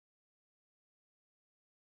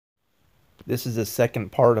This is the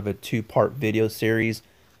second part of a two-part video series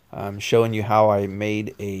showing you how I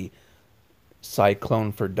made a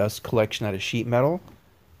cyclone for dust collection out of sheet metal.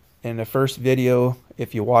 In the first video,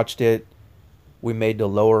 if you watched it, we made the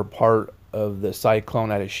lower part of the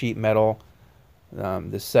cyclone out of sheet metal.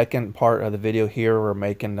 The second part of the video here, we're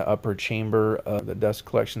making the upper chamber of the dust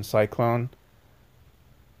collection cyclone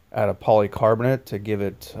out of polycarbonate to give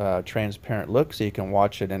it a transparent look so you can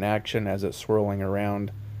watch it in action as it's swirling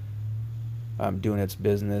around, doing its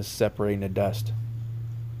business, separating the dust.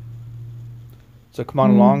 So come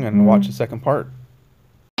on along and watch the second part.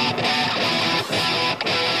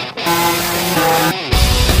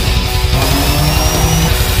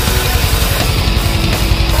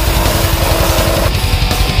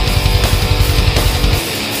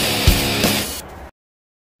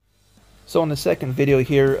 So in the second video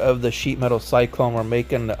here of the sheet metal cyclone, we're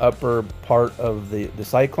making the upper part of the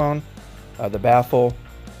cyclone, the baffle.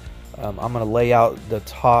 I'm going to lay out the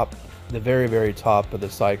top, the very top of the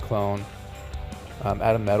cyclone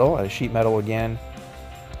out of metal, out of sheet metal again.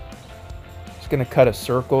 Just going to cut a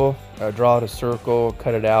circle, draw out a circle,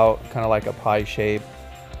 cut it out, kind of like a pie shape,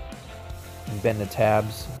 and bend the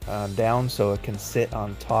tabs down so it can sit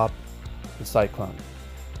on top of the cyclone.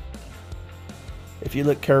 If you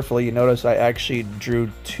look carefully, you notice I actually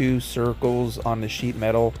drew two circles on the sheet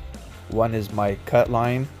metal. One is my cut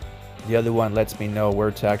line. The other one lets me know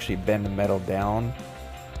where to actually bend the metal down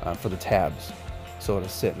for the tabs, so it'll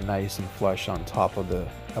sit nice and flush on top of the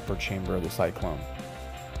upper chamber of the cyclone.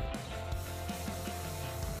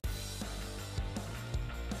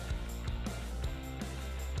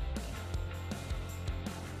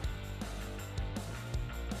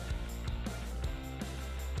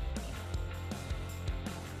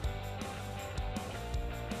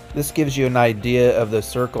 This gives you an idea of the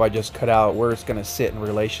circle I just cut out, where it's going to sit in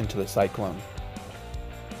relation to the cyclone.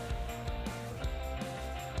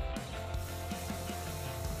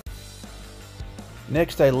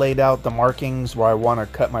 Next, I laid out the markings where I want to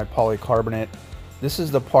cut my polycarbonate. This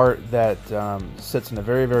is the part that sits in the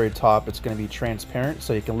very top. It's going to be transparent,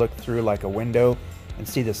 so you can look through like a window and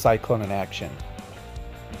see the cyclone in action.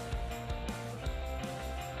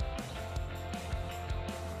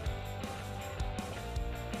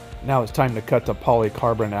 Now it's time to cut the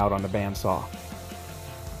polycarbonate out on the bandsaw.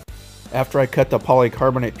 After I cut the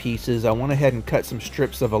polycarbonate pieces, I went ahead and cut some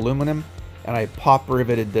strips of aluminum, and I pop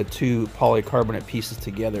riveted the two polycarbonate pieces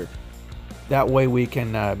together. That way we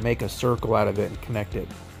can make a circle out of it and connect it.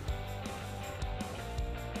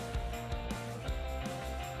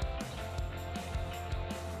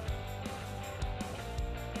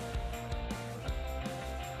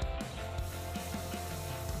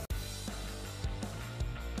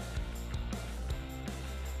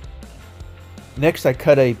 Next, I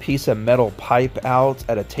cut a piece of metal pipe out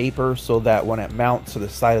at a taper so that when it mounts to the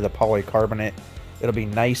side of the polycarbonate, it'll be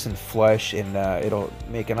nice and flush, and it'll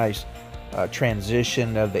make a nice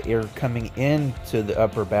transition of the air coming into the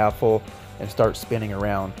upper baffle and start spinning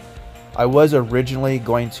around. I was originally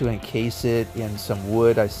going to encase it in some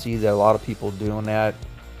wood. I see that a lot of people doing that.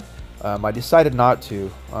 I decided not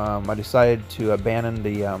to. I decided to abandon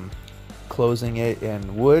the closing it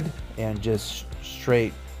in wood and just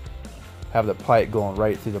straight have the pipe going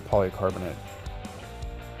right through the polycarbonate.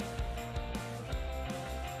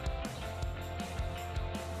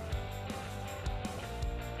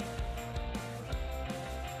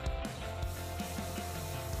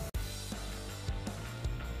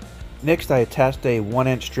 Next, I attached a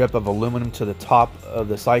 1-inch strip of aluminum to the top of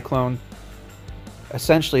the cyclone.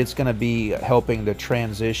 Essentially, it's going to be helping the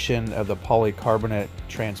transition of the polycarbonate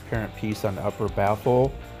transparent piece on the upper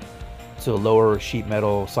baffle to the lower sheet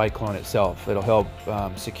metal cyclone itself. It'll help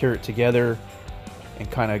secure it together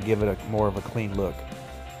and kind of give it more of a clean look.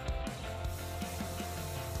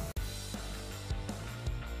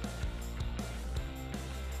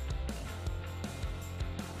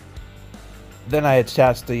 Then I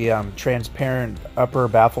attached the transparent upper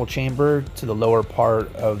baffle chamber to the lower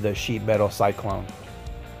part of the sheet metal cyclone.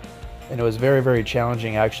 And it was very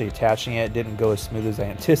challenging actually attaching it. It didn't go as smooth as I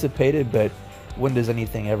anticipated, but when does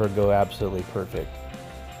anything ever go absolutely perfect?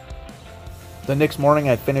 The next morning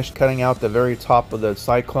I finished cutting out the very top of the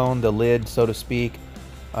cyclone, the lid so to speak.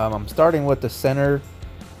 I'm starting with the center.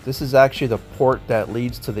 This is actually the port that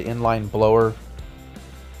leads to the inline blower.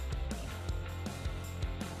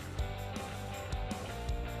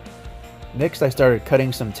 Next I started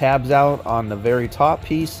cutting some tabs out on the very top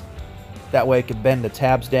piece. That way I could bend the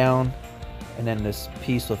tabs down, and then this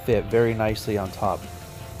piece will fit very nicely on top.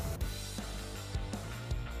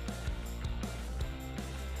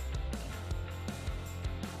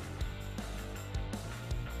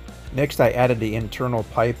 Next, I added the internal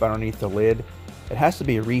pipe underneath the lid. It has to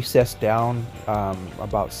be recessed down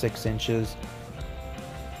about 6 inches.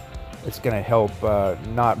 It's going to help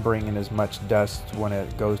not bring in as much dust when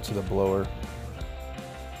it goes to the blower.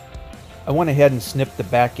 I went ahead and snipped the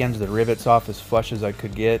back ends of the rivets off as flush as I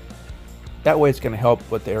could get. That way it's going to help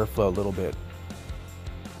with the airflow a little bit.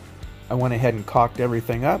 I went ahead and caulked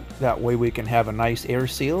everything up. That way we can have a nice air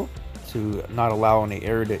seal to not allow any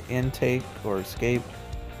air to intake or escape.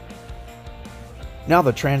 Now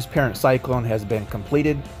the transparent Cyclone has been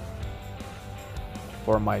completed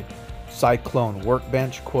for my Cyclone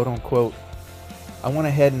Workbench, quote unquote. I went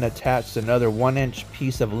ahead and attached another 1-inch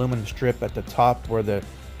piece of aluminum strip at the top where the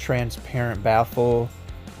transparent baffle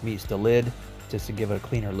meets the lid, just to give it a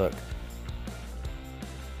cleaner look.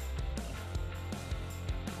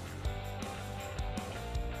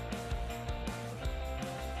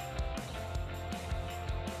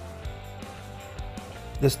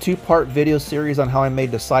 This 2-part video series on how I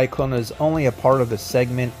made the Cyclone is only a part of the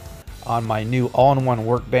segment on my new all-in-one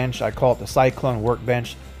workbench. I call it the Cyclone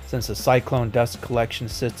Workbench since the Cyclone dust collection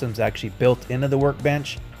system is actually built into the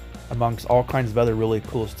workbench amongst all kinds of other really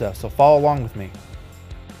cool stuff. So follow along with me.